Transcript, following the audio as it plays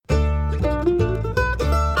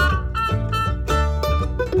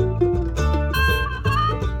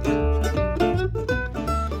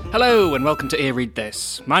Hello and welcome to Ear Read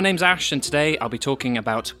This. My name's Ash and today I'll be talking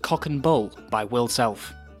about Cock and Bull by Will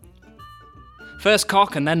Self. First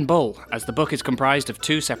cock and then bull, as the book is comprised of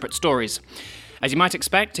two separate stories. As you might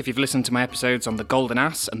expect if you've listened to my episodes on the golden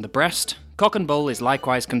ass and the breast, Cock and Bull is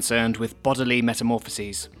likewise concerned with bodily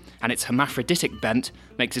metamorphoses, and its hermaphroditic bent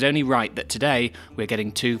makes it only right that today we're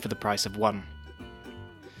getting two for the price of one.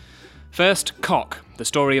 First, Cock, the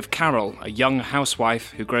story of Carol, a young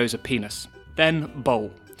housewife who grows a penis. Then,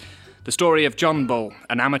 Bull, the story of John Bull,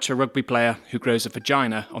 an amateur rugby player who grows a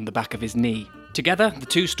vagina on the back of his knee. Together, the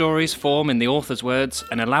two stories form, in the author's words,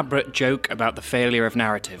 an elaborate joke about the failure of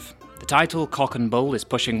narrative. The title, Cock and Bull, is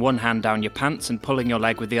pushing one hand down your pants and pulling your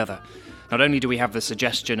leg with the other. Not only do we have the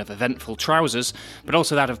suggestion of eventful trousers, but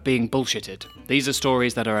also that of being bullshitted. These are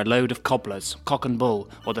stories that are a load of cobblers, cock and bull,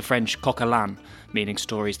 or the French coq à l'âne, meaning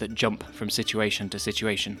stories that jump from situation to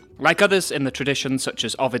situation. Like others in the tradition, such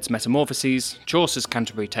as Ovid's Metamorphoses, Chaucer's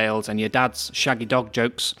Canterbury Tales, and your dad's shaggy dog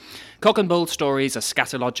jokes, Cock and Bull stories are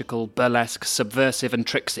scatological, burlesque, subversive, and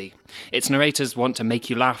tricksy. Its narrators want to make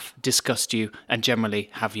you laugh, disgust you, and generally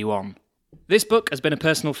have you on. This book has been a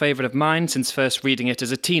personal favourite of mine since first reading it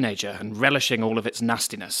as a teenager and relishing all of its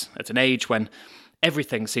nastiness, at an age when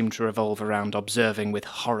everything seemed to revolve around observing with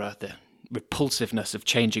horror the repulsiveness of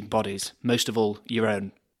changing bodies, most of all your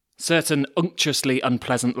own. Certain unctuously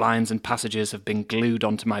unpleasant lines and passages have been glued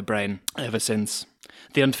onto my brain ever since.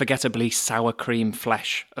 The unforgettably sour cream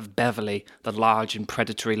flesh of Beverly, the large and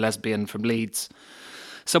predatory lesbian from Leeds.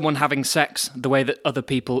 Someone having sex the way that other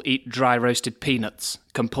people eat dry roasted peanuts,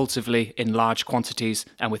 compulsively in large quantities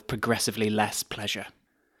and with progressively less pleasure.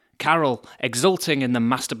 Carol, exulting in the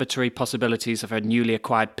masturbatory possibilities of her newly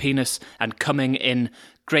acquired penis and coming in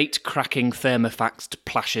great cracking thermofaxed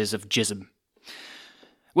plashes of jism.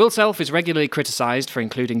 Will Self is regularly criticised for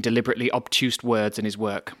including deliberately obtuse words in his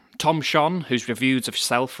work. Tom Shon, whose reviews of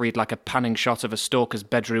Self read like a panning shot of a stalker's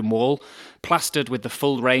bedroom wall, plastered with the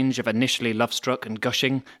full range of initially love-struck and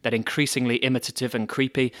gushing, then increasingly imitative and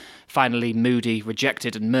creepy, finally moody,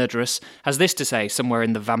 rejected and murderous, has this to say somewhere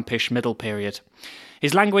in the vampish middle period.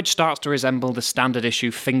 His language starts to resemble the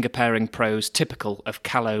standard-issue finger-pairing prose typical of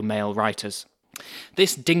callow male writers.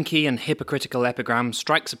 This dinky and hypocritical epigram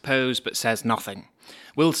strikes a pose but says nothing.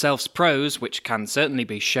 Will Self's prose, which can certainly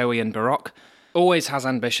be showy and baroque, always has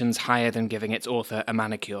ambitions higher than giving its author a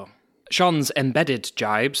manicure. Shon's embedded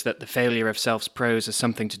jibes that the failure of Self's prose has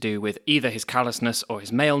something to do with either his callousness or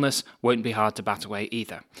his maleness won't be hard to bat away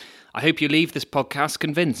either. I hope you leave this podcast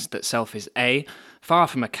convinced that Self is A, far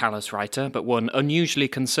from a callous writer, but one unusually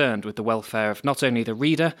concerned with the welfare of not only the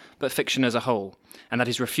reader, but fiction as a whole, and that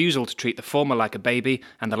his refusal to treat the former like a baby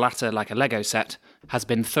and the latter like a Lego set has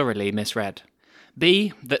been thoroughly misread.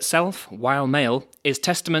 B, that Self, while male, is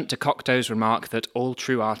testament to Cocteau's remark that all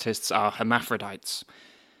true artists are hermaphrodites,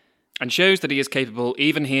 and shows that he is capable,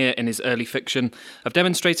 even here in his early fiction, of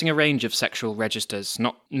demonstrating a range of sexual registers,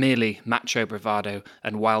 not merely macho bravado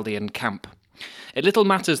and Wildian camp. It little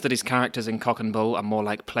matters that his characters in Cock and Bull are more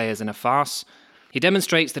like players in a farce. He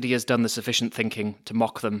demonstrates that he has done the sufficient thinking to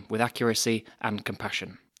mock them with accuracy and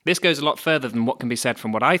compassion. This goes a lot further than what can be said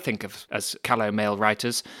from what I think of as callow male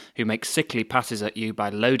writers who make sickly passes at you by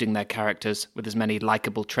loading their characters with as many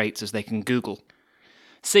likeable traits as they can Google.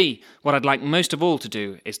 C, what I'd like most of all to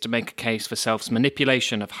do is to make a case for Self's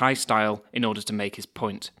manipulation of high style in order to make his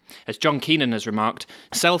point. As John Keenan has remarked,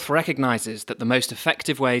 Self recognises that the most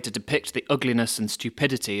effective way to depict the ugliness and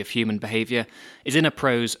stupidity of human behaviour is in a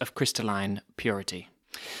prose of crystalline purity.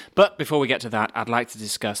 But before we get to that, I'd like to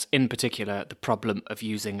discuss in particular the problem of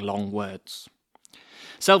using long words.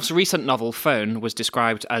 Self's recent novel, Phone, was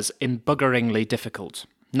described as embuggeringly difficult.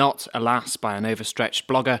 Not, alas, by an overstretched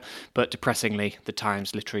blogger, but depressingly the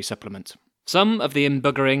Times literary supplement. Some of the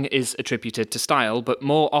embuggering is attributed to style, but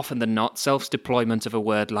more often than not, Self's deployment of a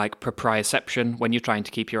word like proprioception when you're trying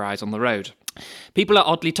to keep your eyes on the road. People are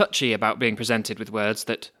oddly touchy about being presented with words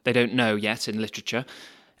that they don't know yet in literature,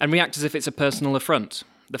 and react as if it's a personal affront.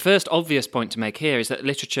 The first obvious point to make here is that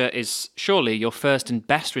literature is surely your first and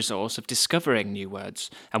best resource of discovering new words,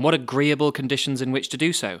 and what agreeable conditions in which to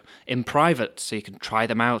do so, in private, so you can try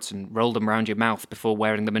them out and roll them around your mouth before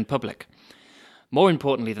wearing them in public. More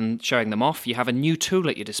importantly than showing them off, you have a new tool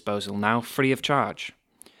at your disposal now, free of charge.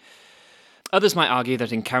 Others might argue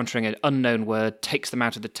that encountering an unknown word takes them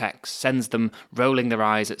out of the text, sends them rolling their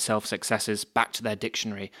eyes at self-successes back to their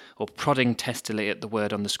dictionary, or prodding testily at the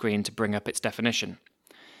word on the screen to bring up its definition.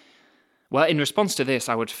 Well, in response to this,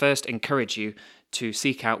 I would first encourage you to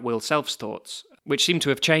seek out Will Self's thoughts, which seem to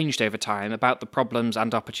have changed over time about the problems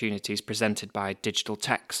and opportunities presented by digital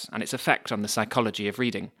text and its effect on the psychology of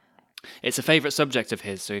reading. It's a favourite subject of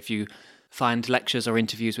his, so if you find lectures or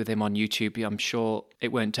interviews with him on YouTube. I'm sure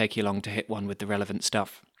it won't take you long to hit one with the relevant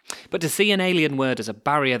stuff. But to see an alien word as a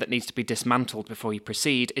barrier that needs to be dismantled before you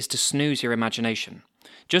proceed is to snooze your imagination.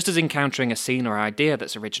 Just as encountering a scene or idea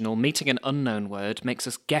that's original, meeting an unknown word makes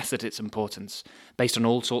us guess at its importance, based on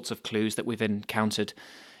all sorts of clues that we've encountered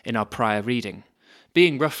in our prior reading.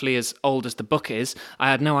 Being roughly as old as the book is,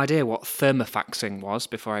 I had no idea what thermofaxing was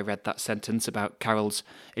before I read that sentence about Carol's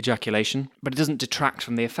ejaculation, but it doesn't detract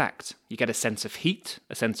from the effect. You get a sense of heat,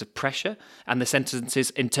 a sense of pressure, and the sentence's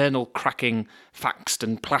internal cracking, faxed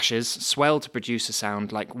and plashes swell to produce a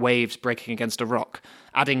sound like waves breaking against a rock,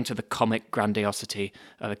 adding to the comic grandiosity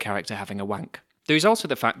of a character having a wank. There is also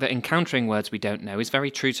the fact that encountering words we don't know is very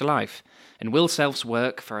true to life. In Will Self's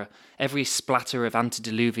work, for every splatter of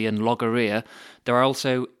antediluvian logorrhea, there are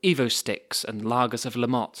also evo-sticks and lagers of La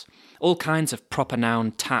Motte, all kinds of proper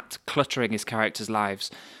noun tat cluttering his characters' lives,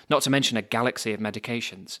 not to mention a galaxy of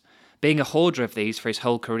medications. Being a hoarder of these for his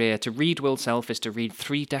whole career, to read Will Self is to read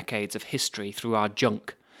 3 decades of history through our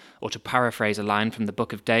junk, or to paraphrase a line from the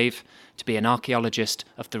Book of Dave, to be an archaeologist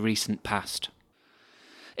of the recent past.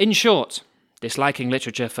 In short, disliking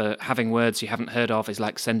literature for having words you haven't heard of is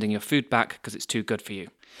like sending your food back because it's too good for you.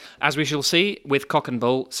 As we shall see, with Cock and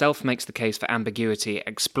Bull, Self makes the case for ambiguity,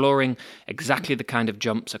 exploring exactly the kind of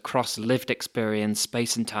jumps across lived experience,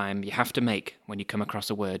 space and time you have to make when you come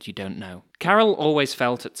across a word you don't know. Carol always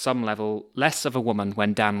felt at some level less of a woman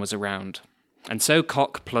when Dan was around. And so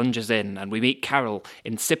Cock plunges in, and we meet Carol,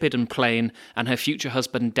 insipid and plain, and her future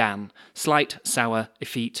husband Dan, slight, sour,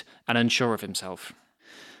 effete, and unsure of himself.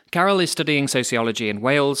 Carol is studying sociology in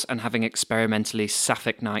Wales and having experimentally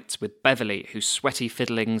sapphic nights with Beverly, whose sweaty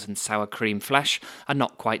fiddlings and sour cream flesh are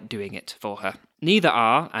not quite doing it for her. Neither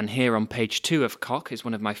are, and here on page 2 of Cock is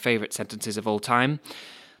one of my favourite sentences of all time,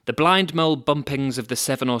 the blind mole bumpings of the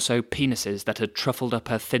 7 or so penises that had truffled up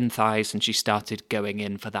her thin thighs and she started going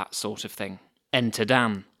in for that sort of thing. Enter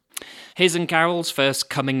Dan. His and Carol's first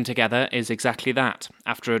coming together is exactly that.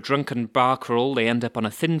 After a drunken bar crawl, they end up on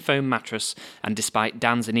a thin foam mattress, and despite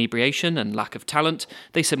Dan's inebriation and lack of talent,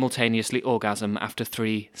 they simultaneously orgasm after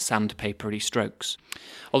 3 sandpapery strokes.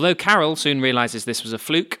 Although Carol soon realises this was a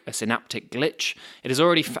fluke, a synaptic glitch, it has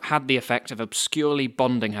already had the effect of obscurely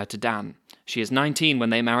bonding her to Dan. She is 19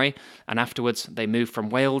 when they marry, and afterwards they move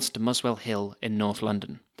from Wales to Muswell Hill in North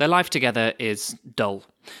London. Their life together is dull.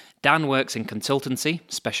 Dan works in consultancy,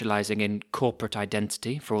 specialising in corporate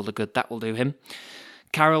identity for all the good that will do him.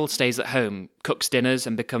 Carol stays at home, cooks dinners,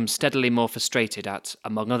 and becomes steadily more frustrated at,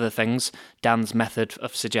 among other things, Dan's method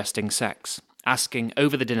of suggesting sex, asking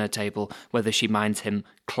over the dinner table whether she minds him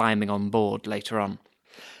climbing on board later on.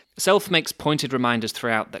 Self makes pointed reminders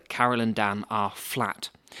throughout that Carol and Dan are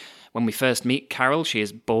flat. When we first meet Carol, she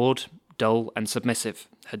is bored, dull, and submissive,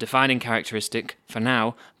 her defining characteristic, for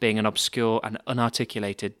now, being an obscure and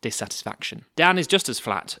unarticulated dissatisfaction. Dan is just as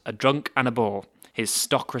flat, a drunk and a bore. His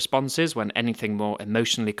stock responses, when anything more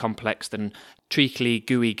emotionally complex than treacly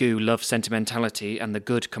gooey-goo love sentimentality and the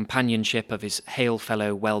good companionship of his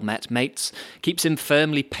hail-fellow well-met mates, keeps him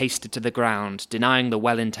firmly pasted to the ground, denying the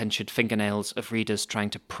well-intentioned fingernails of readers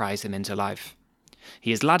trying to prise him into life.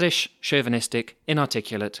 He is laddish, chauvinistic,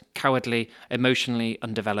 inarticulate, cowardly, emotionally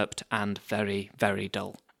undeveloped, and very, very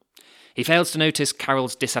dull. He fails to notice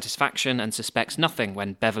Carol's dissatisfaction and suspects nothing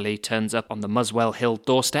when Beverly turns up on the Muswell Hill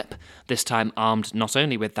doorstep, this time armed not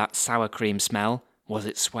only with that sour cream smell, was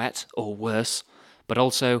it sweat or worse, but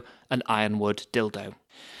also an ironwood dildo.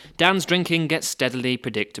 Dan's drinking gets steadily,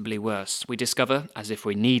 predictably worse. We discover, as if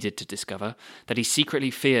we needed to discover, that he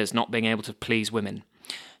secretly fears not being able to please women.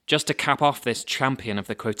 Just to cap off this champion of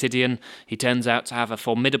the quotidian, he turns out to have a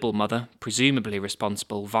formidable mother, presumably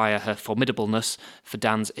responsible via her formidableness for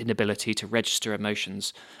Dan's inability to register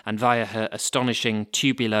emotions, and via her astonishing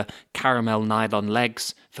tubular caramel nylon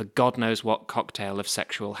legs for God knows what cocktail of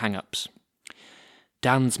sexual hang-ups.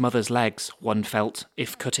 Dan's mother's legs, one felt,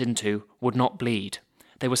 if cut into, would not bleed.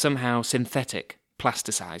 They were somehow synthetic,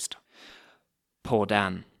 plasticised. Poor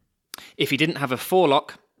Dan. If he didn't have a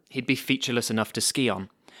forelock, he'd be featureless enough to ski on.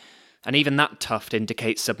 And even that tuft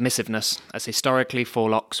indicates submissiveness, as historically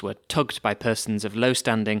forelocks were tugged by persons of low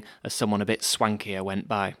standing as someone a bit swankier went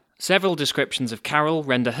by. Several descriptions of Carol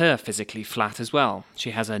render her physically flat as well.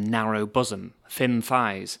 She has a narrow bosom, thin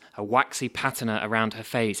thighs, a waxy patina around her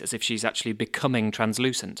face as if she's actually becoming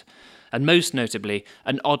translucent, and most notably,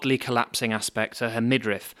 an oddly collapsing aspect to her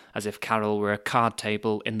midriff, as if Carol were a card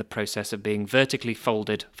table in the process of being vertically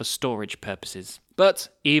folded for storage purposes. But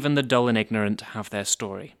even the dull and ignorant have their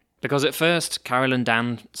story. Because at first, Carol and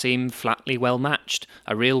Dan seem flatly well matched,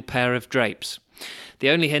 a real pair of drapes. The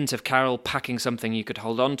only hint of Carol packing something you could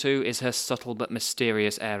hold on to is her subtle but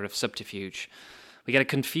mysterious air of subterfuge. We get a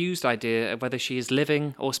confused idea of whether she is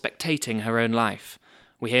living or spectating her own life.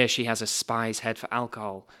 We hear she has a spy's head for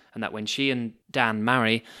alcohol, and that when she and Dan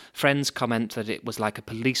marry, friends comment that it was like a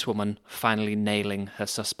policewoman finally nailing her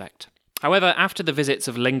suspect. However, after the visits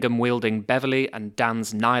of lingam-wielding Beverly and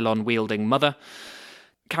Dan's nylon-wielding mother,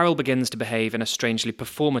 Carol begins to behave in a strangely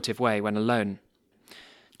performative way when alone.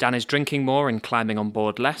 Dan is drinking more and climbing on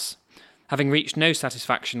board less. Having reached no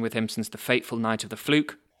satisfaction with him since the fateful night of the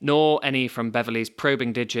fluke, nor any from Beverly's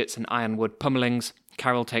probing digits and ironwood pummelings,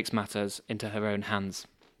 Carol takes matters into her own hands.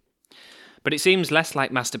 But it seems less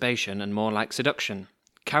like masturbation and more like seduction.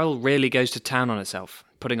 Carol really goes to town on herself,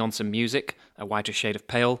 putting on some music, a whiter shade of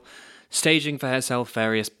pale, staging for herself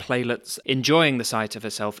various playlets, enjoying the sight of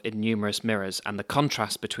herself in numerous mirrors and the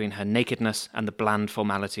contrast between her nakedness and the bland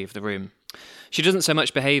formality of the room. She doesn't so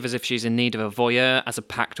much behave as if she's in need of a voyeur as a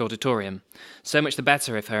packed auditorium. So much the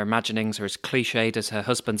better if her imaginings are as cliched as her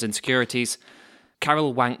husband's insecurities.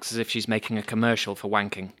 Carol wanks as if she's making a commercial for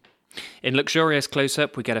wanking. In luxurious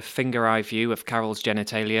close-up, we get a finger-eye view of Carol's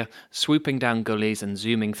genitalia, swooping down gullies and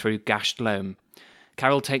zooming through gashed loam.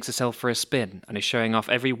 Carol takes herself for a spin and is showing off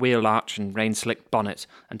every wheel arch and rain-slicked bonnet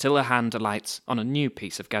until her hand alights on a new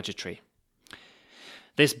piece of gadgetry.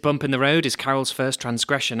 This bump in the road is Carol's first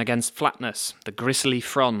transgression against flatness, the gristly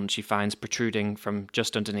frond she finds protruding from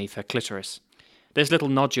just underneath her clitoris. This little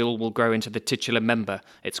nodule will grow into the titular member,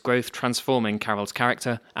 its growth transforming Carol's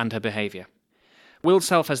character and her behaviour. Will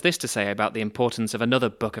Self has this to say about the importance of another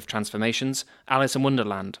book of transformations, Alice in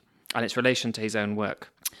Wonderland, and its relation to his own work.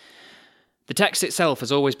 The text itself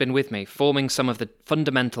has always been with me, forming some of the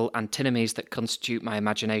fundamental antinomies that constitute my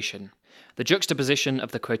imagination. The juxtaposition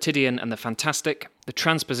of the quotidian and the fantastic, the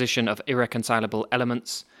transposition of irreconcilable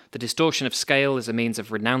elements, the distortion of scale as a means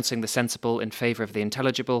of renouncing the sensible in favour of the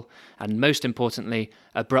intelligible, and most importantly,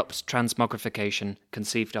 abrupt transmogrification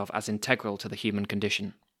conceived of as integral to the human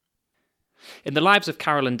condition. In the lives of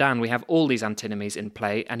Carol and Dan, we have all these antinomies in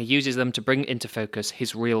play, and he uses them to bring into focus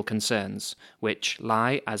his real concerns, which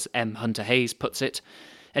lie, as M. Hunter Hayes puts it,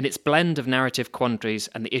 in its blend of narrative quandaries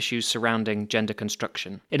and the issues surrounding gender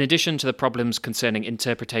construction, in addition to the problems concerning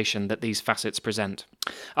interpretation that these facets present.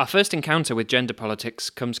 Our first encounter with gender politics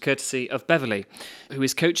comes courtesy of Beverly, who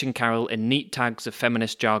is coaching Carol in neat tags of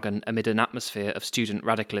feminist jargon amid an atmosphere of student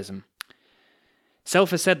radicalism.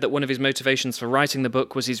 Self has said that one of his motivations for writing the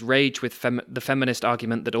book was his rage with the feminist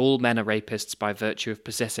argument that all men are rapists by virtue of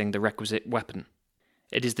possessing the requisite weapon.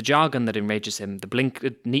 It is the jargon that enrages him, the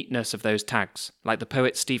blinkered neatness of those tags. Like the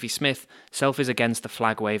poet Stevie Smith, Self is against the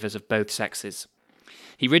flag wavers of both sexes.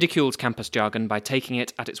 He ridicules campus jargon by taking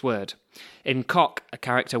it at its word. In Cock, a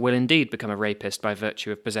character will indeed become a rapist by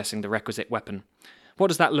virtue of possessing the requisite weapon. What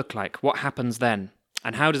does that look like? What happens then?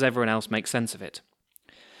 And how does everyone else make sense of it?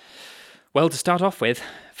 Well, to start off with,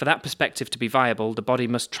 for that perspective to be viable, the body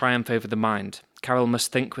must triumph over the mind. Carol must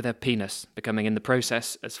think with her penis, becoming in the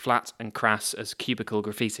process as flat and crass as cubicle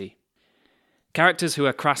graffiti. Characters who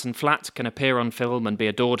are crass and flat can appear on film and be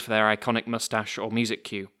adored for their iconic moustache or music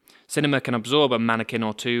cue. Cinema can absorb a mannequin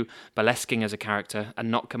or two, burlesquing as a character, and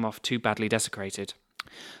not come off too badly desecrated.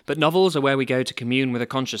 But novels are where we go to commune with a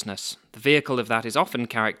consciousness. The vehicle of that is often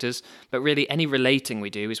characters, but really any relating we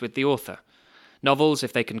do is with the author. Novels,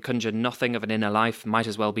 if they can conjure nothing of an inner life, might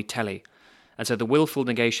as well be telly. And so the willful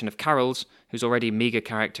negation of Carol's, whose already meagre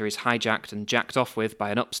character is hijacked and jacked off with by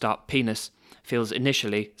an upstart penis, feels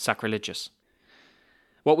initially sacrilegious.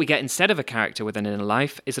 What we get instead of a character with an inner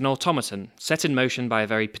life is an automaton, set in motion by a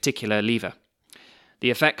very particular lever. The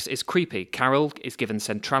effect is creepy. Carol is given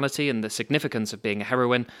centrality and the significance of being a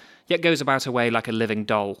heroine, yet goes about her way like a living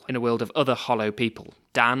doll in a world of other hollow people.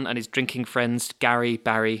 Dan and his drinking friends, Gary,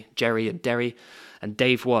 Barry, Jerry and Derry, and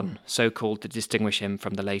Dave 1, so called to distinguish him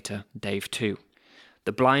from the later Dave 2.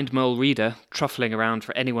 The blind mole reader, truffling around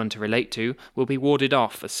for anyone to relate to, will be warded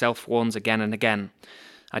off as Self warns again and again.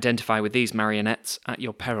 Identify with these marionettes at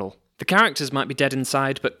your peril. The characters might be dead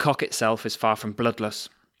inside, but Cock itself is far from bloodless.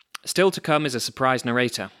 Still to come is a surprise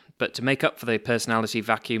narrator, but to make up for the personality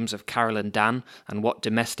vacuums of Carol and Dan, and what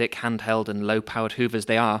domestic, handheld and low-powered hoovers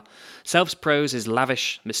they are, Self's prose is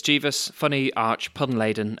lavish, mischievous, funny, arch,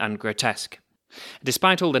 pun-laden and grotesque.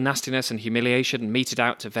 Despite all the nastiness and humiliation meted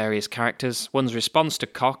out to various characters, one's response to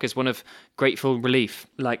Cock is one of grateful relief,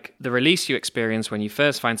 like the release you experience when you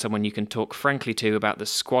first find someone you can talk frankly to about the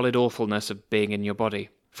squalid awfulness of being in your body.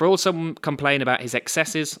 For all some complain about his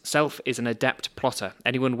excesses, Self is an adept plotter.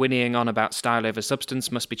 Anyone whinnying on about style over substance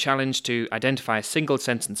must be challenged to identify a single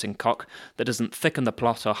sentence in Cock that doesn't thicken the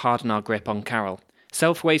plot or harden our grip on Carol.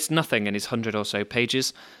 Self wastes nothing in his 100 or so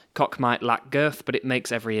pages, Cock might lack girth, but it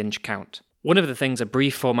makes every inch count. One of the things a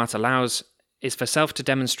brief format allows is for Self to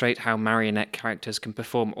demonstrate how marionette characters can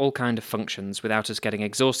perform all kinds of functions without us getting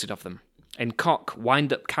exhausted of them. In Cock,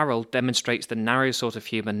 Wind-Up Carol demonstrates the narrow sort of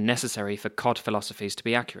humour necessary for cod philosophies to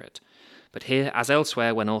be accurate. But here, as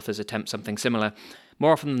elsewhere when authors attempt something similar,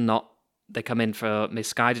 more often than not, they come in for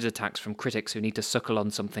misguided attacks from critics who need to suckle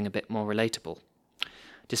on something a bit more relatable.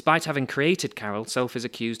 Despite having created Carol, Self is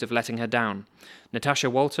accused of letting her down. Natasha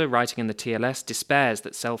Walter, writing in the TLS, despairs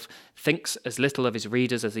that Self thinks as little of his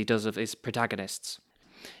readers as he does of his protagonists,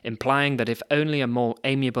 implying that if only a more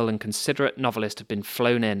amiable and considerate novelist had been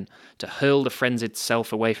flown in to hurl the frenzied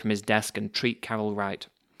Self away from his desk and treat Carol right.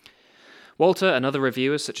 Walter and other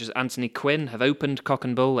reviewers, such as Anthony Quinn, have opened Cock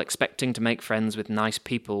and Bull expecting to make friends with nice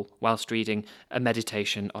people whilst reading A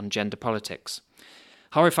Meditation on Gender Politics.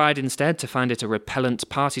 Horrified instead to find it a repellent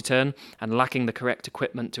party turn and lacking the correct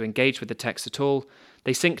equipment to engage with the text at all,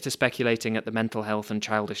 they sink to speculating at the mental health and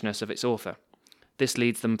childishness of its author. This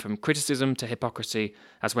leads them from criticism to hypocrisy,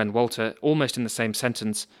 as when Walter, almost in the same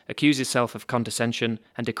sentence, accuses Self of condescension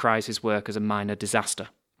and decries his work as a minor disaster.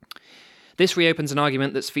 This reopens an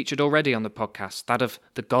argument that's featured already on the podcast, that of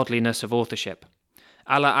the godliness of authorship.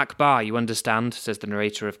 Allah Akbar, you understand, says the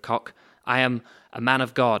narrator of Cock. I am a man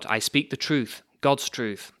of God. I speak the truth, God's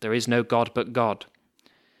truth. There is no God but God.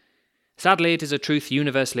 Sadly, it is a truth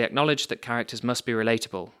universally acknowledged that characters must be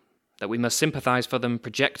relatable, that we must sympathise for them,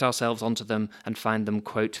 project ourselves onto them, and find them,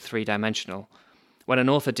 quote, three-dimensional. When an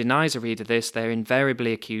author denies a reader this, they are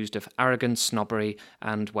invariably accused of arrogance, snobbery,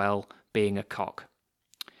 and, well, being a cock.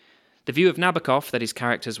 The view of Nabokov, that his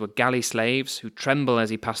characters were galley slaves who tremble as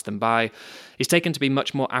he passed them by, is taken to be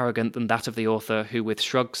much more arrogant than that of the author who, with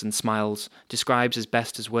shrugs and smiles, describes as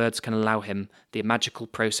best as words can allow him the magical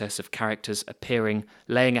process of characters appearing,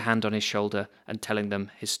 laying a hand on his shoulder, and telling them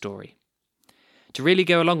his story. To really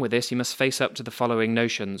go along with this, you must face up to the following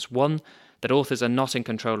notions. 1, that authors are not in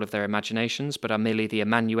control of their imaginations, but are merely the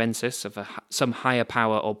amanuensis of some higher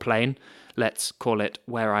power or plane, let's call it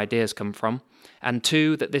where ideas come from. And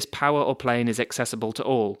 2, that this power or plane is accessible to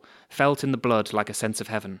all, felt in the blood like a sense of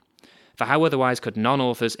heaven. For how otherwise could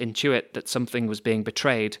non-authors intuit that something was being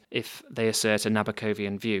betrayed if they assert a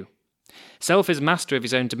Nabokovian view? Self is master of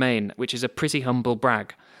his own domain, which is a pretty humble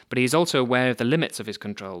brag, but he is also aware of the limits of his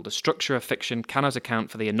control. The structure of fiction cannot account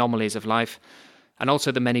for the anomalies of life, and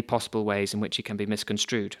also the many possible ways in which he can be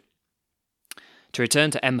misconstrued. To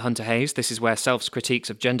return to M. Hunter Hayes, this is where Self's critiques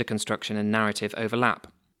of gender construction and narrative overlap.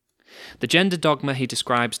 The gender dogma he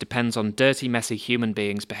describes depends on dirty, messy human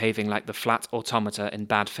beings behaving like the flat automata in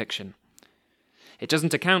bad fiction. It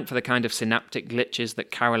doesn't account for the kind of synaptic glitches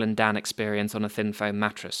that Carol and Dan experience on a thin foam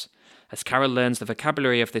mattress. As Carol learns the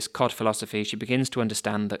vocabulary of this cod philosophy, she begins to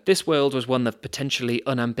understand that this world was one of potentially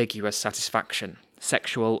unambiguous satisfaction,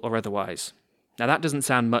 sexual or otherwise. Now that doesn't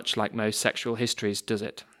sound much like most sexual histories, does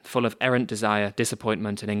it? Full of errant desire,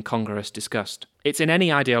 disappointment, and incongruous disgust. It's in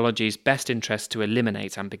any ideology's best interest to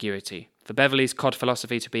eliminate ambiguity. For Beverley's cod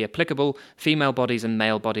philosophy to be applicable, female bodies and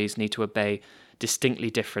male bodies need to obey distinctly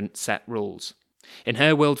different set rules. In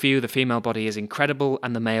her worldview, the female body is incredible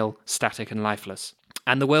and the male static and lifeless.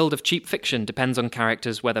 And the world of cheap fiction depends on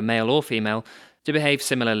characters, whether male or female, to behave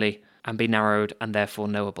similarly and be narrowed and therefore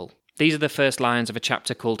knowable. These are the first lines of a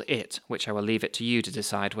chapter called It, which I will leave it to you to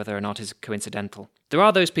decide whether or not is coincidental. There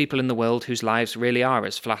are those people in the world whose lives really are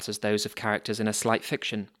as flat as those of characters in a slight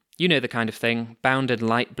fiction. You know the kind of thing, bound in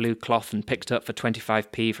light blue cloth and picked up for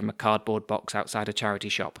 25p from a cardboard box outside a charity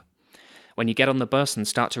shop. When you get on the bus and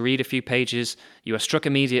start to read a few pages, you are struck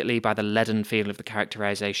immediately by the leaden feel of the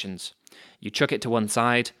characterizations. You chuck it to one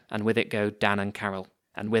side, and with it go Dan and Carol.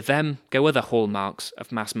 And with them go other hallmarks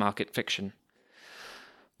of mass-market fiction.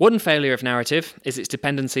 One failure of narrative is its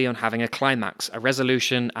dependency on having a climax, a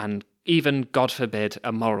resolution, and even, God forbid,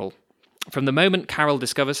 a moral. From the moment Carol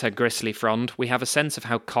discovers her gristly frond, we have a sense of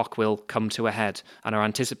how Cock will come to a head, and are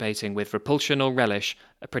anticipating with repulsion or relish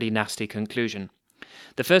a pretty nasty conclusion.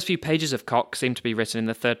 The first few pages of Cock seem to be written in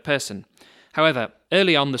the third person. However,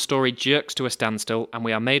 early on the story jerks to a standstill, and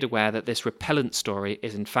we are made aware that this repellent story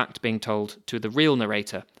is in fact being told to the real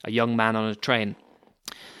narrator, a young man on a train.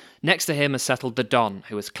 Next to him has settled the Don,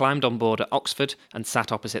 who has climbed on board at Oxford and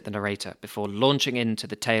sat opposite the narrator, before launching into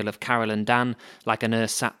the tale of Carol and Dan like an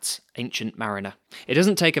ersatz ancient mariner. It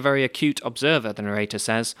doesn't take a very acute observer, the narrator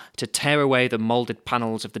says, to tear away the moulded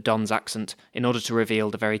panels of the Don's accent in order to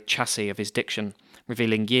reveal the very chassis of his diction,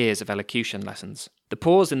 revealing years of elocution lessons. The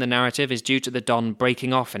pause in the narrative is due to the Don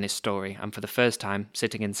breaking off in his story, and for the first time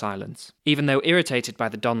sitting in silence. Even though irritated by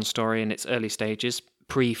the Don story in its early stages,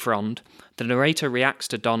 pre-frond, the narrator reacts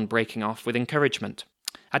to Don breaking off with encouragement.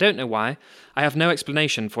 I don't know why. I have no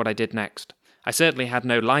explanation for what I did next. I certainly had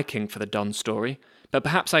no liking for the Don story, but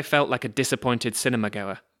perhaps I felt like a disappointed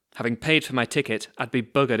cinema-goer. Having paid for my ticket, I'd be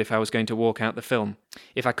buggered if I was going to walk out the film.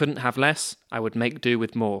 If I couldn't have less, I would make do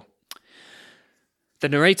with more. The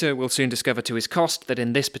narrator will soon discover to his cost that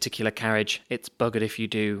in this particular carriage, it's buggered if you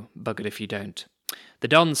do, buggered if you don't. The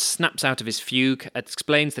Don snaps out of his fugue and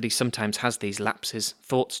explains that he sometimes has these lapses,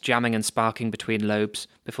 thoughts jamming and sparking between lobes,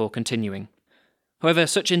 before continuing. However,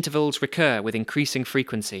 such intervals recur with increasing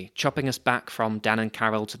frequency, chopping us back from Dan and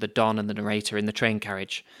Carol to the Don and the narrator in the train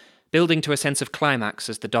carriage, building to a sense of climax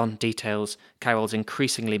as the Don details Carol's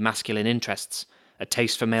increasingly masculine interests, a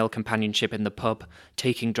taste for male companionship in the pub,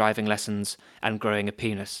 taking driving lessons, and growing a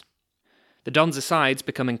penis. The Don's asides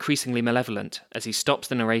become increasingly malevolent as he stops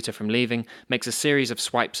the narrator from leaving, makes a series of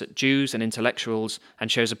swipes at Jews and intellectuals,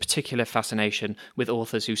 and shows a particular fascination with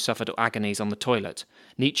authors who suffered agonies on the toilet,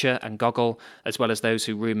 Nietzsche and Gogol, as well as those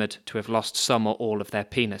who rumoured to have lost some or all of their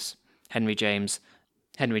penis, Henry James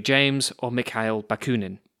or Mikhail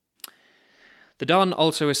Bakunin. The Don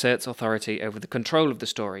also asserts authority over the control of the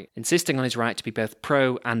story, insisting on his right to be both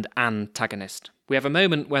pro and antagonist. We have a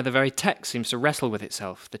moment where the very text seems to wrestle with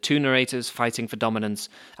itself, the two narrators fighting for dominance,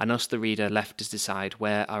 and us, the reader, left to decide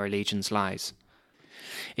where our allegiance lies.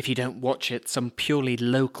 If you don't watch it, some purely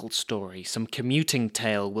local story, some commuting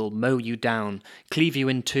tale will mow you down, cleave you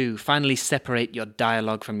in two, finally separate your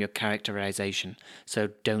dialogue from your characterization. So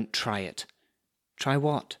don't try it. Try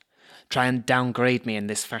what? Try and downgrade me in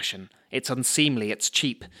this fashion. It's unseemly, it's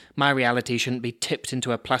cheap. My reality shouldn't be tipped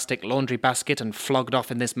into a plastic laundry basket and flogged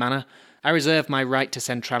off in this manner. I reserve my right to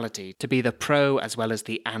centrality, to be the pro as well as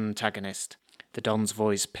the antagonist. The Don's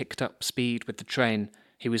voice picked up speed with the train.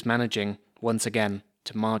 He was managing, once again,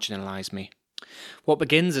 to marginalise me. What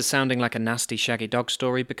begins as sounding like a nasty shaggy dog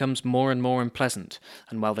story becomes more and more unpleasant,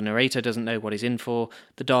 and while the narrator doesn't know what he's in for,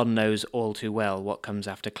 the Don knows all too well what comes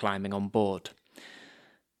after climbing on board.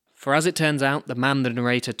 For as it turns out, the man the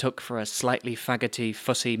narrator took for a slightly faggoty,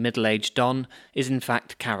 fussy, middle-aged Don is in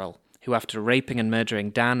fact Carol, who after raping and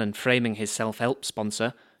murdering Dan and framing his self-help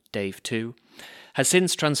sponsor, Dave 2, has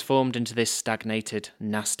since transformed into this stagnated,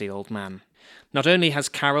 nasty old man. Not only has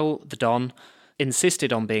Carol, the Don,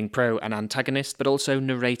 insisted on being pro and antagonist, but also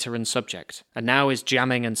narrator and subject, and now is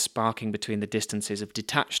jamming and sparking between the distances of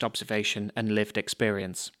detached observation and lived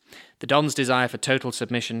experience. The Don's desire for total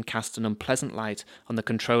submission casts an unpleasant light on the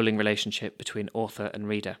controlling relationship between author and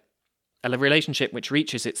reader. A relationship which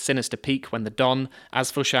reaches its sinister peak when the Don, as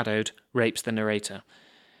foreshadowed, rapes the narrator.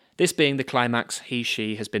 This being the climax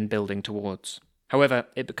he/she has been building towards. However,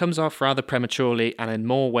 it becomes off rather prematurely and in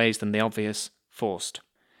more ways than the obvious, forced.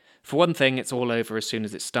 For one thing, it's all over as soon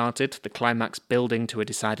as it started, the climax building to a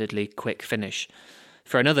decidedly quick finish.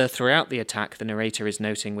 For another, throughout the attack, the narrator is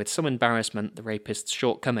noting with some embarrassment the rapist's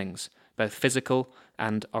shortcomings, both physical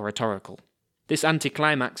and oratorical. This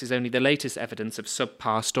anticlimax is only the latest evidence of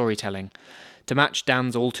subpar storytelling. To match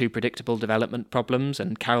Dan's all-too-predictable development problems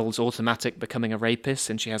and Carol's automatic becoming a rapist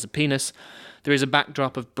since she has a penis, there is a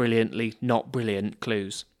backdrop of brilliantly not brilliant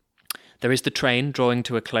clues. There is the train drawing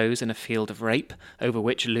to a close in a field of rape, over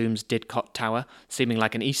which looms Didcot Tower, seeming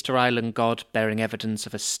like an Easter Island god bearing evidence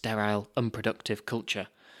of a sterile, unproductive culture.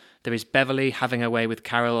 There is Beverly having her way with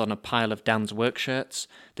Carol on a pile of Dan's work shirts,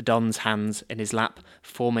 the Don's hands in his lap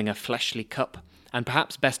forming a fleshly cup, and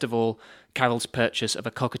perhaps best of all, Carol's purchase of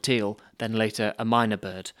a cockatiel, then later a mynah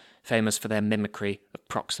bird, famous for their mimicry of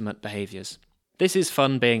proximate behaviours. This is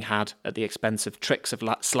fun being had at the expense of tricks of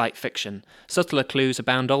slight fiction. Subtler clues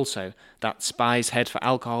abound also, that spy's head for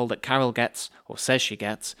alcohol that Carol gets, or says she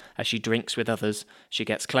gets, as she drinks with others, she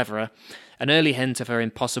gets cleverer, an early hint of her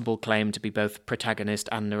impossible claim to be both protagonist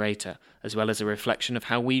and narrator, as well as a reflection of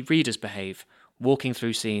how we readers behave, walking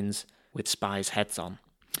through scenes with spies' heads on.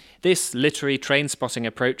 This literary train-spotting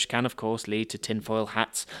approach can, of course, lead to tinfoil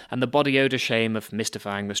hats and the body odour shame of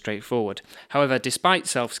mystifying the straightforward. However, despite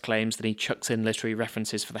Self's claims that he chucks in literary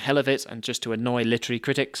references for the hell of it and just to annoy literary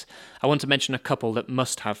critics, I want to mention a couple that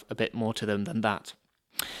must have a bit more to them than that.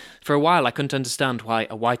 For a while, I couldn't understand why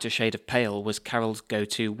A Whiter Shade of Pale was Carol's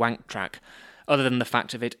go-to wank track, other than the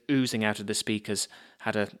fact of it oozing out of the speakers,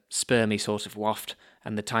 had a spermy sort of waft,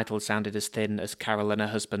 and the title sounded as thin as Carol and her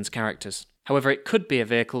husband's characters. However, it could be a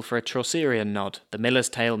vehicle for a Chaucerian nod. The miller's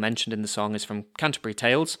tale mentioned in the song is from Canterbury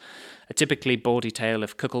Tales, a typically bawdy tale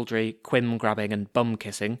of cuckoldry, quim-grabbing and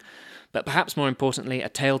bum-kissing, but perhaps more importantly, a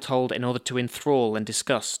tale told in order to enthrall and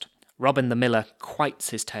disgust. Robin the Miller quites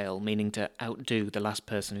his tale, meaning to outdo the last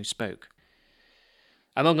person who spoke.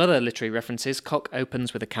 Among other literary references, Cock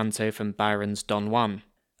opens with a canto from Byron's Don Juan.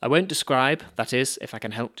 I won't describe, that is, if I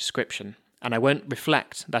can help description, and I won't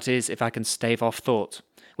reflect, that is, if I can stave off thought.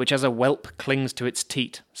 which as a whelp clings to its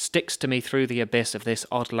teat, sticks to me through the abyss of this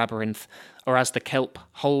odd labyrinth, or as the kelp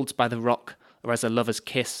holds by the rock, or as a lover's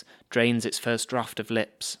kiss drains its first draught of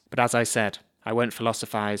lips. But as I said, I won't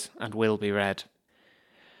philosophise and will be read.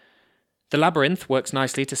 The labyrinth works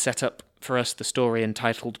nicely to set up for us the story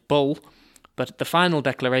entitled Bull, but the final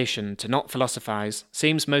declaration to not philosophise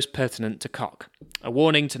seems most pertinent to Cock, a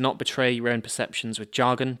warning to not betray your own perceptions with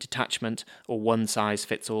jargon, detachment, or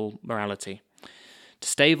one-size-fits-all morality. To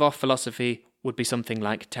stave off philosophy would be something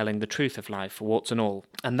like telling the truth of life, warts and all,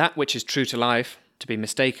 and that which is true to life, to be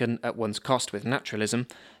mistaken at one's cost with naturalism,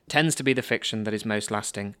 tends to be the fiction that is most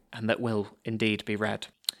lasting, and that will indeed be read.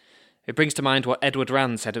 It brings to mind what Edward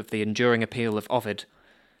Rand said of the enduring appeal of Ovid.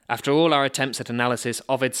 After all our attempts at analysis,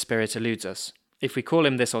 Ovid's spirit eludes us. If we call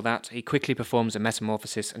him this or that, he quickly performs a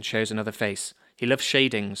metamorphosis and shows another face. He loves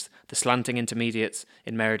shadings, the slanting intermediates,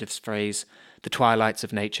 in Meredith's phrase, the twilights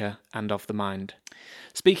of nature and of the mind.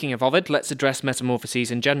 Speaking of Ovid, let's address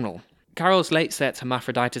metamorphoses in general. Carroll's late-set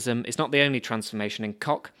hermaphroditism is not the only transformation in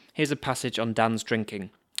Cock. Here's a passage on Dan's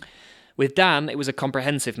drinking. With Dan, it was a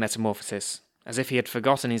comprehensive metamorphosis, as if he had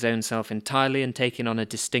forgotten his own self entirely and taken on a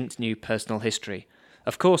distinct new personal history.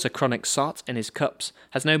 Of course, a chronic sot in his cups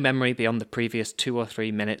has no memory beyond the previous 2 or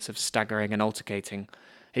 3 minutes of staggering and altercating.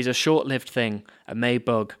 He's a short-lived thing, a May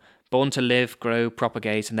bug, born to live, grow,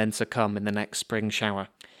 propagate, and then succumb in the next spring shower.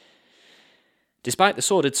 Despite the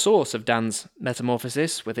sordid source of Dan's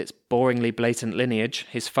metamorphosis, with its boringly blatant lineage,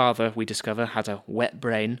 his father, we discover, had a wet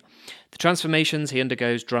brain, the transformations he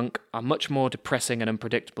undergoes drunk are much more depressing and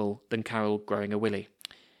unpredictable than Carroll growing a willy.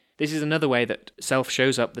 This is another way that self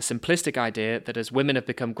shows up the simplistic idea that as women have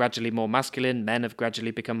become gradually more masculine, men have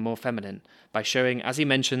gradually become more feminine, by showing, as he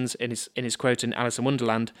mentions in his quote in Alice in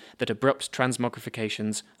Wonderland, that abrupt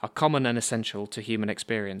transmogrifications are common and essential to human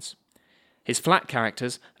experience. His flat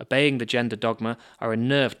characters, obeying the gender dogma, are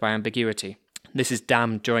unnerved by ambiguity. This is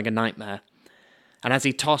Dan during a nightmare. And as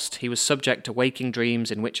he tossed, he was subject to waking dreams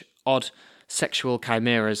in which odd sexual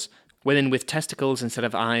chimeras, women with testicles instead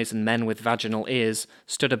of eyes and men with vaginal ears,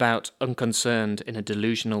 stood about unconcerned in a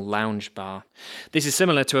delusional lounge bar. This is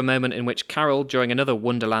similar to a moment in which Carol, during another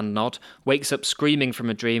Wonderland nod, wakes up screaming from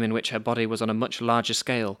a dream in which her body was on a much larger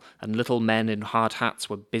scale and little men in hard hats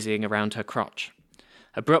were busying around her crotch.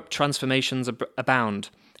 Abrupt transformations abound.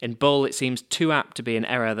 In Bull, it seems too apt to be an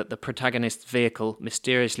error that the protagonist's vehicle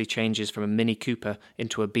mysteriously changes from a Mini Cooper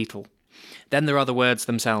into a Beetle. Then there are the words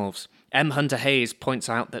themselves. M. Hunter Hayes points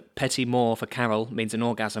out that petit mort for Carol means an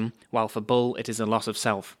orgasm, while for Bull it is a loss of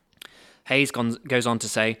self. Hayes goes on to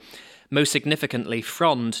say, most significantly,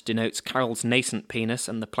 frond denotes Carol's nascent penis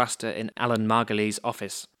and the plaster in Alan Margulies'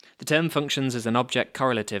 office. The term functions as an object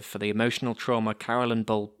correlative for the emotional trauma Carol and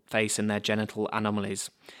Bull face in their genital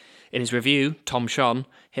anomalies. In his review, Tom Shon,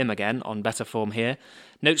 him again, on better form here,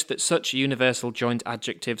 notes that such universal joint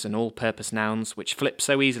adjectives and all-purpose nouns, which flip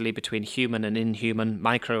so easily between human and inhuman,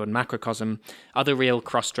 micro and macrocosm, are the real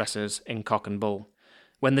cross-dressers in Cock and Bull.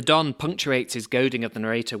 When the Don punctuates his goading of the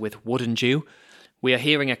narrator with wooden Jew, we are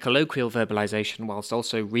hearing a colloquial verbalization whilst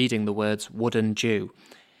also reading the words wooden Jew.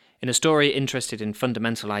 In a story interested in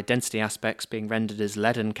fundamental identity aspects being rendered as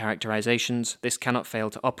leaden characterizations, this cannot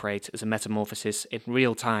fail to operate as a metamorphosis in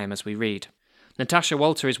real time as we read. Natasha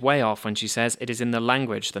Walter is way off when she says it is in the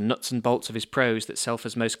language, the nuts and bolts of his prose, that self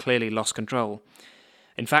has most clearly lost control.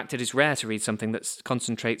 In fact, it is rare to read something that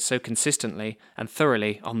concentrates so consistently and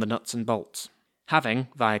thoroughly on the nuts and bolts. Having,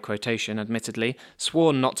 via quotation admittedly,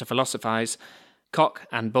 sworn not to philosophize, Cock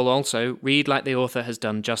and Bull also read like the author has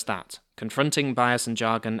done just that, confronting bias and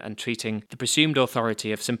jargon and treating the presumed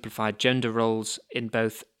authority of simplified gender roles in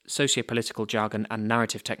both sociopolitical jargon and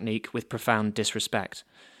narrative technique with profound disrespect.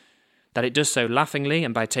 That it does so laughingly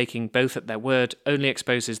and by taking both at their word only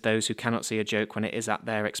exposes those who cannot see a joke when it is at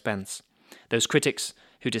their expense. Those critics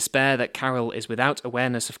who despair that Carol is without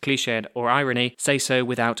awareness of cliché or irony say so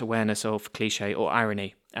without awareness of cliché or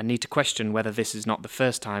irony, and need to question whether this is not the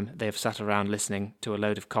first time they have sat around listening to a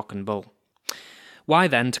load of Cock and Bull. Why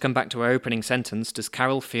then, to come back to our opening sentence, does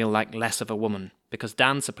Carol feel like less of a woman? Because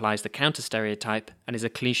Dan supplies the counter-stereotype and is a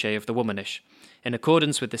cliché of the womanish. In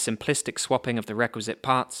accordance with the simplistic swapping of the requisite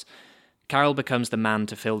parts, Carol becomes the man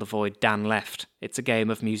to fill the void Dan left. It's a game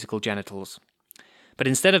of musical genitals. But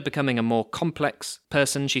instead of becoming a more complex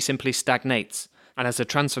person, she simply stagnates, and as her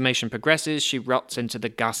transformation progresses, she rots into the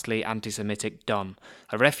ghastly anti-Semitic Don,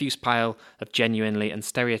 a refuse pile of genuinely and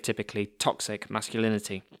stereotypically toxic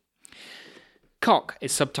masculinity. Cock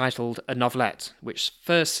is subtitled a novelette, which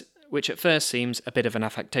at first seems a bit of an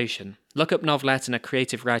affectation. Look up novelette in a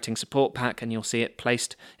creative writing support pack and you'll see it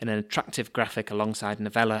placed in an attractive graphic alongside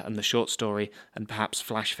novella and the short story and perhaps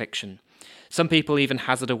flash fiction. Some people even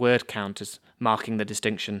hazard a word count as marking the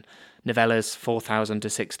distinction. Novellas 4,000 to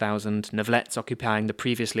 6,000, novelettes occupying the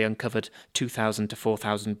previously uncovered 2,000 to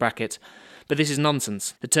 4,000 bracket. But this is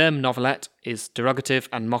nonsense. The term novelette is derogative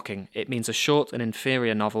and mocking. It means a short and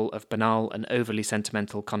inferior novel of banal and overly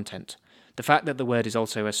sentimental content. The fact that the word is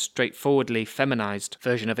also a straightforwardly feminized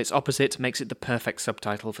version of its opposite makes it the perfect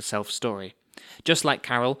subtitle for self-story. Just like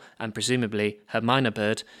Carol, and presumably her minor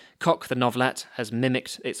bird, Cock the novelette has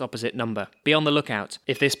mimicked its opposite number. Be on the lookout,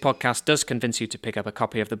 if this podcast does convince you to pick up a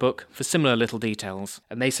copy of the book, for similar little details.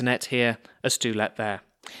 A masonette here, a stewlet there.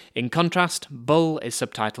 In contrast, Bull is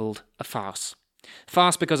subtitled A Farce.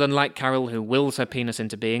 Farce because unlike Carol, who wills her penis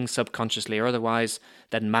into being, subconsciously or otherwise,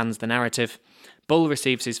 then mans the narrative, Bull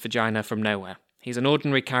receives his vagina from nowhere. He's an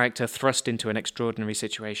ordinary character thrust into an extraordinary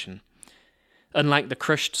situation. Unlike the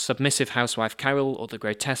crushed, submissive housewife Carol or the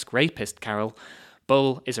grotesque rapist Carol,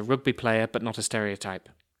 Bull is a rugby player but not a stereotype.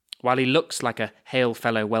 While he looks like a hail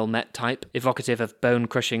fellow well-met type, evocative of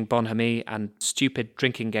bone-crushing bonhomie and stupid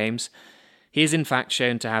drinking games, he is in fact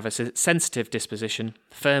shown to have a sensitive disposition,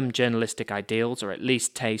 firm journalistic ideals, or at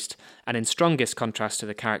least taste, and in strongest contrast to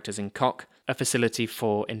the characters in Cock, a facility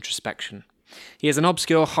for introspection. He has an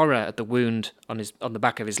obscure horror at the wound on the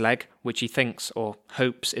back of his leg, which he thinks or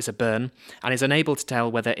hopes is a burn, and is unable to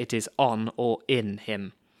tell whether it is on or in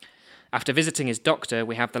him. After visiting his doctor,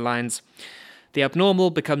 we have the lines, "The abnormal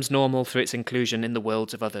becomes normal through its inclusion in the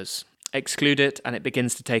worlds of others. Exclude it, and it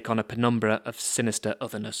begins to take on a penumbra of sinister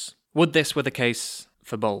otherness." Would this were the case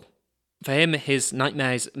for Bull? For him, his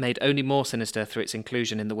nightmare is made only more sinister through its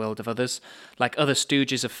inclusion in the world of others. Like other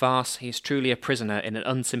stooges of farce, he is truly a prisoner in an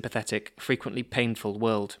unsympathetic, frequently painful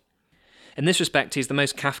world. In this respect, he's the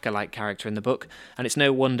most Kafka-like character in the book, and it's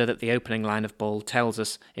no wonder that the opening line of Bull tells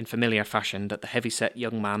us, in familiar fashion, that the heavy-set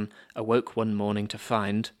young man awoke one morning to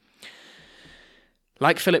find.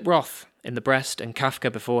 Like Philip Roth in The Breast and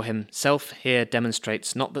Kafka before him, Self here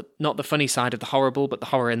demonstrates not the funny side of the horrible, but the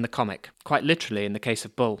horror in the comic. Quite literally in the case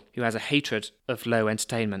of Bull, who has a hatred of low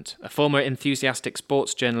entertainment. A former enthusiastic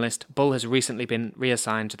sports journalist, Bull has recently been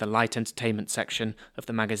reassigned to the light entertainment section of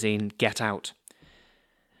the magazine Get Out.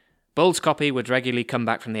 Bull's copy would regularly come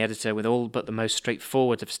back from the editor with all but the most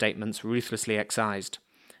straightforward of statements ruthlessly excised.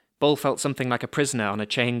 Bull felt something like a prisoner on a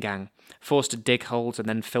chain gang, forced to dig holes and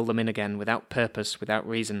then fill them in again, without purpose, without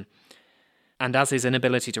reason. And as his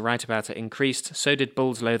inability to write about it increased, so did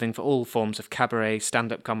Bull's loathing for all forms of cabaret,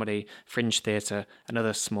 stand-up comedy, fringe theatre, and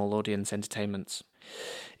other small audience entertainments.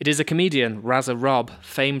 It is a comedian, Razza Rob,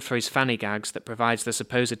 famed for his fanny gags, that provides the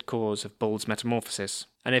supposed cause of Bull's metamorphosis.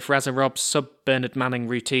 And if Razza Rob's sub-Bernard Manning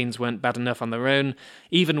routines weren't bad enough on their own,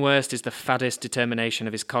 even worse is the faddist determination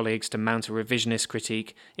of his colleagues to mount a revisionist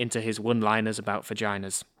critique into his one-liners about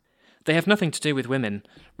vaginas. They have nothing to do with women.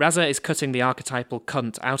 Razza is cutting the archetypal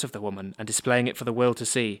cunt out of the woman and displaying it for the world to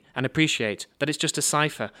see, and appreciate that it's just a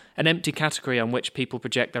cipher, an empty category on which people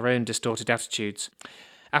project their own distorted attitudes.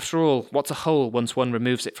 After all, what's a hole once one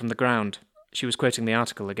removes it from the ground? She was quoting the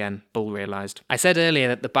article again, Bull realised. I said earlier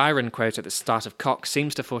that the Byron quote at the start of Cock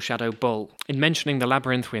seems to foreshadow Bull. In mentioning the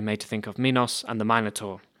labyrinth, we're made to think of Minos and the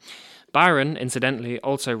Minotaur. Byron, incidentally,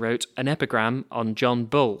 also wrote an epigram on John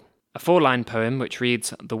Bull, a 4-line poem which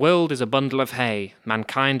reads, "The world is a bundle of hay,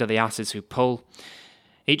 mankind are the asses who pull.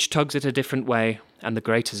 Each tugs it a different way, and the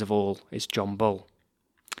greatest of all is John Bull."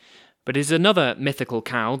 But it is another mythical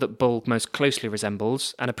cow that Bull most closely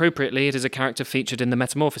resembles, and appropriately it is a character featured in the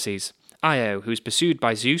Metamorphoses. Io, who is pursued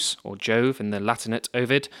by Zeus, or Jove in the Latinate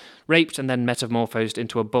Ovid, raped and then metamorphosed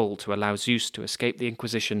into a bull to allow Zeus to escape the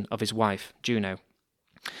inquisition of his wife, Juno.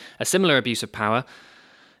 A similar abuse of power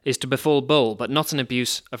is to befall Bull, but not an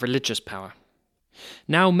abuse of religious power.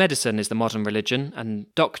 Now medicine is the modern religion,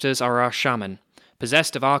 and doctors are our shaman,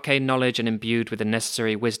 possessed of arcane knowledge and imbued with the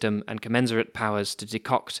necessary wisdom and commensurate powers to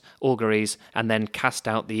decoct auguries and then cast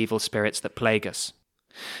out the evil spirits that plague us.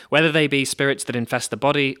 Whether they be spirits that infest the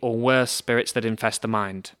body, or worse, spirits that infest the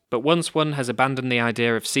mind. But once one has abandoned the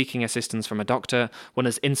idea of seeking assistance from a doctor, one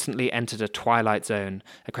has instantly entered a twilight zone,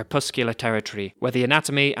 a crepuscular territory, where the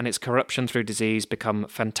anatomy and its corruption through disease become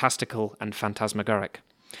fantastical and phantasmagoric.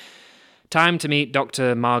 Time to meet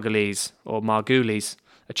Dr. Margulies, or Margulies,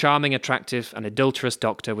 a charming, attractive, and adulterous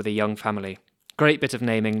doctor with a young family. Great bit of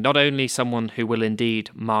naming, not only someone who will indeed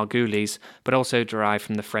Margulies, but also derived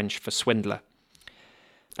from the French for swindler.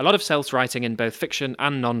 A lot of self-writing in both fiction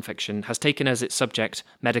and non-fiction has taken as its subject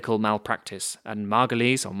medical malpractice, and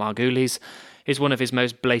Margulies, or Margulies, is one of his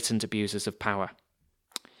most blatant abusers of power.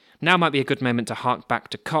 Now might be a good moment to hark back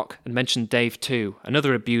to Cock and mention Dave too,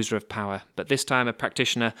 another abuser of power, but this time a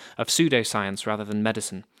practitioner of pseudoscience rather than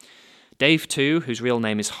medicine. Dave, too, whose real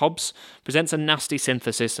name is Hobbs, presents a nasty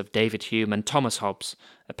synthesis of David Hume and Thomas Hobbes,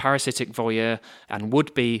 a parasitic voyeur and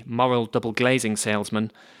would-be moral double-glazing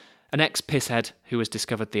salesman, an ex-pisshead who has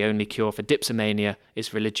discovered the only cure for dipsomania is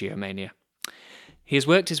religiomania. He has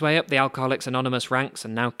worked his way up the Alcoholics Anonymous ranks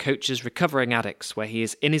and now coaches recovering addicts, where he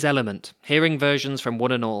is in his element, hearing versions from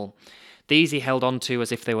one and all. These he held on to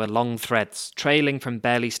as if they were long threads, trailing from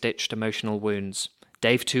barely stitched emotional wounds.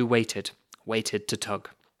 Dave, too, waited to tug.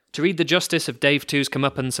 To read the justice of Dave 2's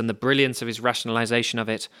comeuppance and the brilliance of his rationalisation of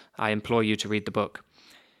it, I implore you to read the book.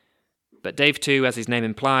 But Dave 2, as his name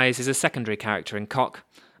implies, is a secondary character in Cock.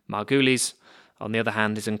 Margulies, on the other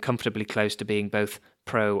hand, is uncomfortably close to being both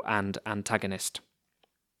pro and antagonist.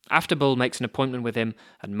 After Bull makes an appointment with him,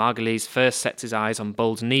 and Margulies first sets his eyes on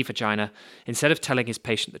Bull's knee vagina, instead of telling his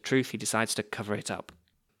patient the truth, he decides to cover it up.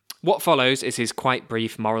 What follows is his quite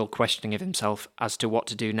brief moral questioning of himself as to what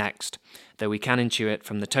to do next, though we can intuit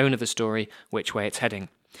from the tone of the story which way it's heading.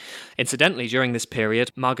 Incidentally, during this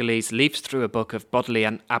period, Margulies leaps through a book of bodily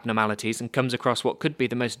abnormalities and comes across what could be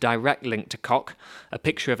the most direct link to Cock, a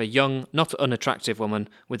picture of a young, not unattractive woman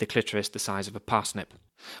with a clitoris the size of a parsnip.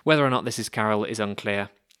 Whether or not this is Carol is unclear,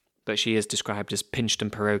 but she is described as pinched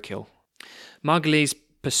and parochial. Margulies'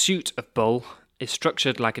 pursuit of Bull is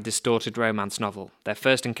structured like a distorted romance novel. Their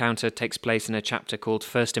first encounter takes place in a chapter called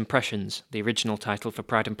First Impressions, the original title for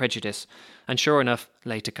Pride and Prejudice, and sure enough,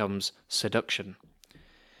 later comes Seduction.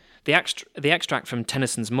 The extract from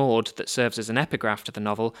Tennyson's Maud that serves as an epigraph to the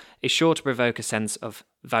novel is sure to provoke a sense of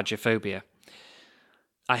vagophobia.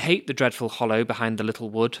 I hate the dreadful hollow behind the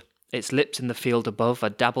little wood. Its lips in the field above are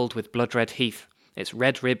dabbled with blood-red heath. Its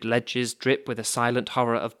red-ribbed ledges drip with a silent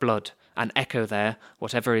horror of blood. An echo there,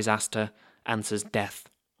 whatever is asked her, answers death.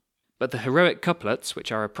 But the heroic couplets,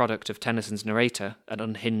 which are a product of Tennyson's narrator, an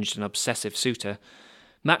unhinged and obsessive suitor,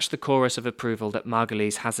 match the chorus of approval that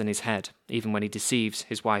Margulies has in his head, even when he deceives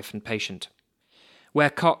his wife and patient. Where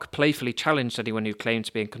Cock playfully challenged anyone who claimed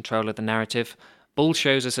to be in control of the narrative, Bull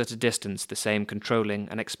shows us at a distance the same controlling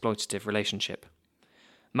and exploitative relationship.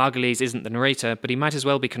 Margulies isn't the narrator, but he might as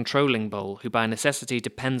well be controlling Bull, who by necessity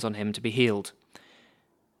depends on him to be healed.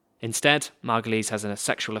 Instead, Margulies has a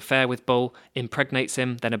sexual affair with Bull, impregnates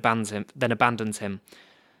him, then abandons him,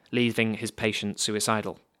 leaving his patient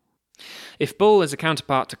suicidal. If Bull, as a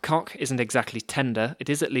counterpart to Cock, isn't exactly tender, it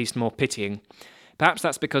is at least more pitying. Perhaps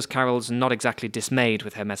that's because Carol's not exactly dismayed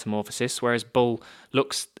with her metamorphosis, whereas Bull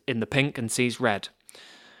looks in the pink and sees red.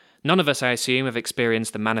 None of us, I assume, have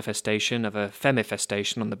experienced the manifestation of a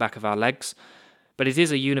femifestation on the back of our legs, but it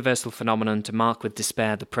is a universal phenomenon to mark with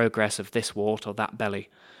despair the progress of this wart or that belly.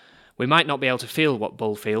 We might not be able to feel what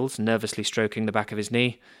Bull feels, nervously stroking the back of his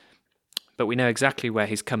knee, but we know exactly where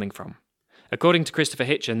he's coming from. According to Christopher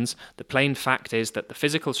Hitchens, the plain fact is that the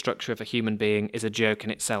physical structure of a human being is a joke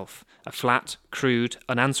in itself, a flat, crude,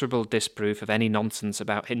 unanswerable disproof of any nonsense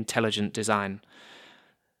about intelligent design.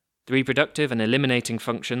 The reproductive and eliminating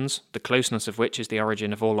functions, the closeness of which is the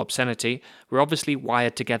origin of all obscenity, were obviously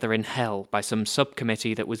wired together in hell by some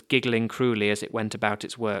subcommittee that was giggling cruelly as it went about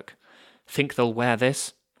its work. Think they'll wear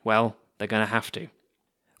this? Well, they're going to have to.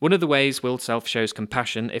 One of the ways Will Self shows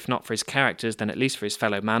compassion, if not for his characters, then at least for his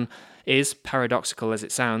fellow man, is, paradoxical as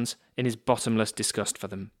it sounds, in his bottomless disgust for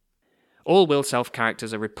them. All Will Self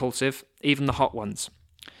characters are repulsive, even the hot ones.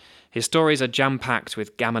 His stories are jam-packed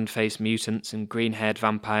with gammon-faced mutants and green-haired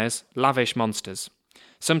vampires, lavish monsters.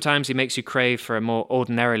 Sometimes he makes you crave for a more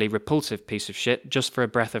ordinarily repulsive piece of shit just for a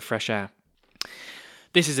breath of fresh air.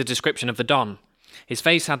 This is a description of the Don. His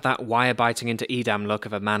face had that wire-biting into Edam look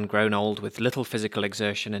of a man grown old with little physical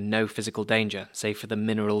exertion and no physical danger, save for the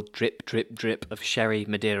mineral drip, drip, drip of sherry,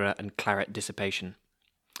 Madeira and claret dissipation.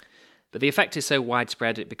 But the effect is so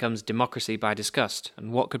widespread it becomes democracy by disgust,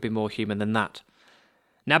 and what could be more human than that?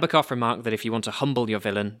 Nabokov remarked that if you want to humble your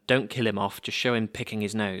villain, don't kill him off, just show him picking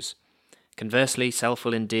his nose. Conversely, Self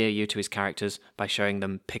will endear you to his characters by showing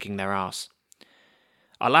them picking their arse.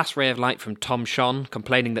 Our last ray of light from Tom Shon,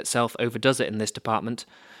 complaining that Self overdoes it in this department.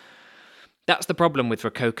 That's the problem with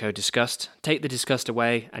Rococo disgust. Take the disgust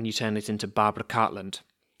away and you turn it into Barbara Cartland.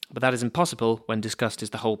 But that is impossible when disgust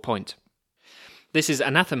is the whole point. This is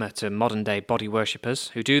anathema to modern-day body worshippers,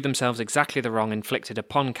 who do themselves exactly the wrong inflicted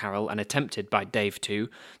upon Carol and attempted by Dave too,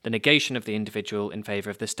 the negation of the individual in favour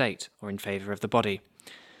of the state, or in favour of the body.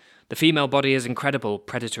 The female body is incredible,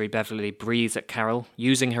 predatory Beverly breathes at Carol,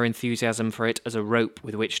 using her enthusiasm for it as a rope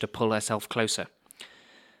with which to pull herself closer.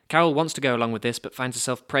 Carol wants to go along with this, but finds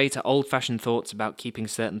herself prey to old-fashioned thoughts about keeping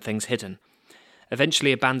certain things hidden,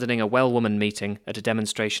 eventually abandoning a well-woman meeting at a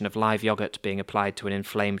demonstration of live yogurt being applied to an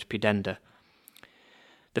inflamed pudenda.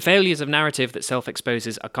 The failures of narrative that Self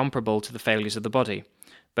exposes are comparable to the failures of the body.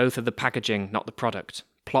 Both are the packaging, not the product.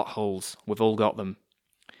 Plot holes, we've all got them.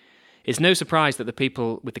 It's no surprise that the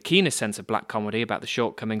people with the keenest sense of black comedy about the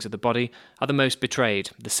shortcomings of the body are the most betrayed,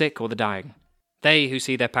 the sick or the dying. They who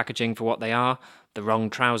see their packaging for what they are, the wrong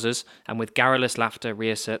trousers, and with garrulous laughter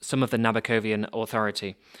reassert some of the Nabokovian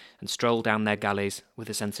authority, and stroll down their galleys with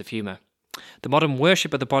a sense of humour. The modern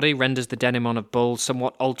worship of the body renders the dénouement of Bull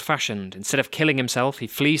somewhat old-fashioned. Instead of killing himself, he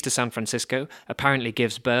flees to San Francisco, apparently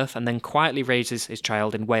gives birth, and then quietly raises his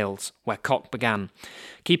child in Wales, where Cock began,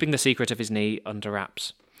 keeping the secret of his knee under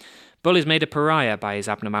wraps. Bull is made a pariah by his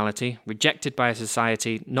abnormality, rejected by a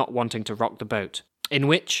society not wanting to rock the boat, in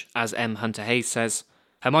which, as M. Hunter Hayes says,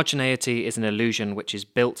 homogeneity is an illusion which is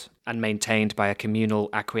built and maintained by a communal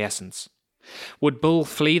acquiescence. Would Bull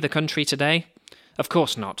flee the country today? Of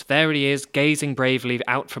course not. There he is, gazing bravely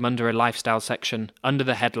out from under a lifestyle section, under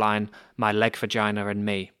the headline, My Leg Vagina and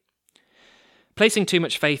Me. Placing too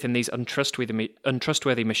much faith in these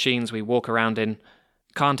untrustworthy machines we walk around in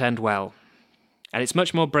can't end well. And it's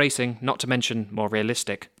much more bracing, not to mention more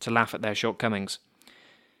realistic, to laugh at their shortcomings.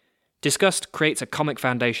 Disgust creates a comic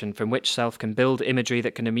foundation from which Self can build imagery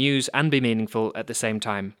that can amuse and be meaningful at the same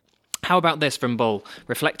time. How about this from Bull,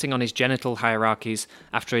 reflecting on his genital hierarchies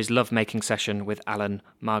after his love-making session with Alan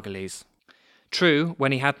Margulies? True,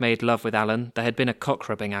 when he had made love with Alan, there had been a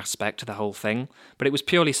cock-rubbing aspect to the whole thing, but it was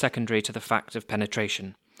purely secondary to the fact of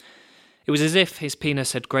penetration. It was as if his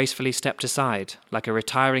penis had gracefully stepped aside, like a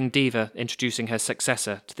retiring diva introducing her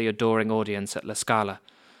successor to the adoring audience at La Scala.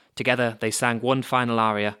 Together they sang one final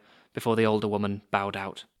aria before the older woman bowed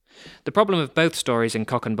out. The problem of both stories in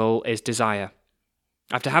Cock and Bull is desire.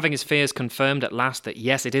 After having his fears confirmed at last that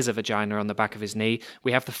yes, it is a vagina on the back of his knee,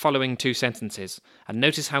 we have the following two sentences, and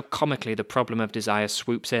notice how comically the problem of desire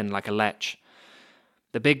swoops in like a lech.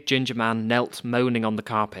 The big ginger man knelt moaning on the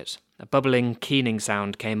carpet. A bubbling, keening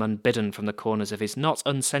sound came unbidden from the corners of his not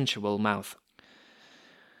unsensual mouth.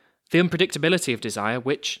 The unpredictability of desire,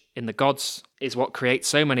 which, in the gods, is what creates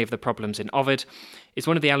so many of the problems in Ovid, is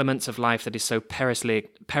one of the elements of life that is so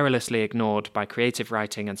perilously ignored by creative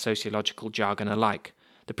writing and sociological jargon alike.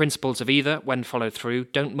 The principles of either, when followed through,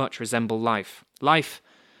 don't much resemble life. Life,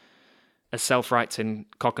 as Self writes in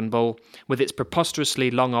Cock and Bull, with its preposterously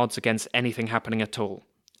long odds against anything happening at all.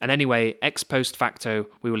 And anyway, ex post facto,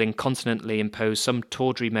 we will incontinently impose some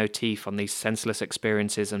tawdry motif on these senseless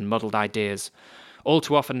experiences and muddled ideas. All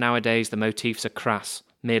too often nowadays, the motifs are crass,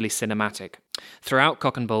 merely cinematic. Throughout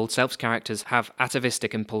Cock and Bull, Self's characters have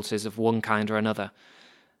atavistic impulses of one kind or another,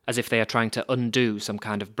 as if they are trying to undo some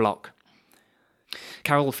kind of block.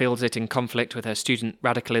 Carol feels it in conflict with her student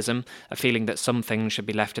radicalism, a feeling that some things should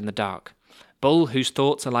be left in the dark. Bull, whose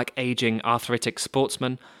thoughts are like aging arthritic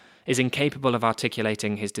sportsmen, is incapable of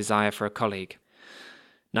articulating his desire for a colleague.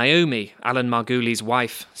 Naomi, Alan Margulies'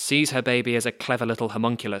 wife, sees her baby as a clever little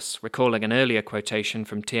homunculus, recalling an earlier quotation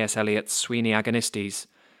from T.S. Eliot's Sweeney Agonistes.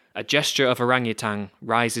 A gesture of orangutan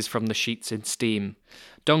rises from the sheets in steam.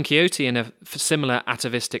 Don Quixote, in a similar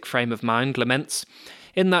atavistic frame of mind, laments,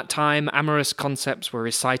 in that time amorous concepts were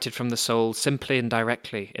recited from the soul simply and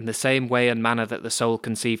directly, in the same way and manner that the soul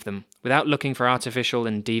conceived them, without looking for artificial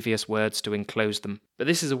and devious words to enclose them. But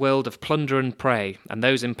this is a world of plunder and prey, and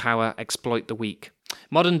those in power exploit the weak.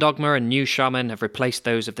 Modern dogma and new shaman have replaced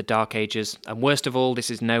those of the Dark Ages, and worst of all, this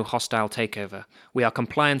is no hostile takeover. We are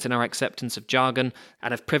compliant in our acceptance of jargon,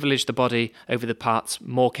 and have privileged the body over the parts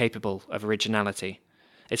more capable of originality.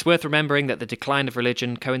 It's worth remembering that the decline of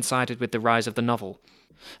religion coincided with the rise of the novel.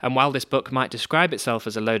 And while this book might describe itself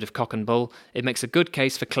as a load of cock and bull, it makes a good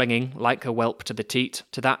case for clinging, like a whelp to the teat,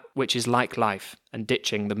 to that which is like life, and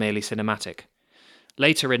ditching the merely cinematic.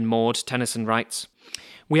 Later in Maud, Tennyson writes,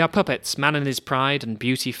 "We are puppets, man in his pride, and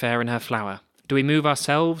beauty fair in her flower. Do we move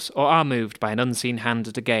ourselves, or are moved by an unseen hand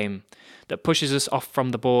at a game, that pushes us off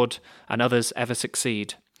from the board, and others ever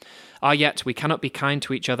succeed? Ah, yet we cannot be kind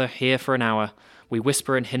to each other here for an hour. We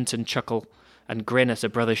whisper and hint and chuckle, and grin at a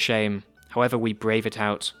brother's shame. However we brave it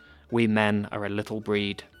out, we men are a little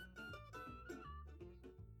breed."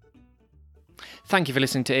 Thank you for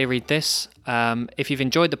listening to Read This. If you've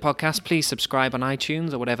enjoyed the podcast, please subscribe on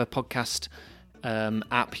iTunes or whatever podcast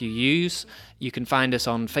app you use. You can find us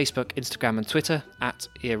on Facebook, Instagram and Twitter at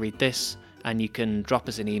Read This, and you can drop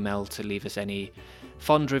us an email to leave us any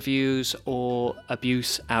fond reviews or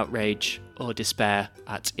abuse, outrage or despair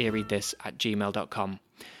at earreadthis@gmail.com.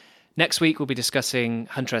 Next week we'll be discussing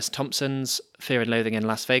Hunter S. Thompson's Fear and Loathing in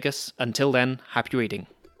Las Vegas. Until then, happy reading.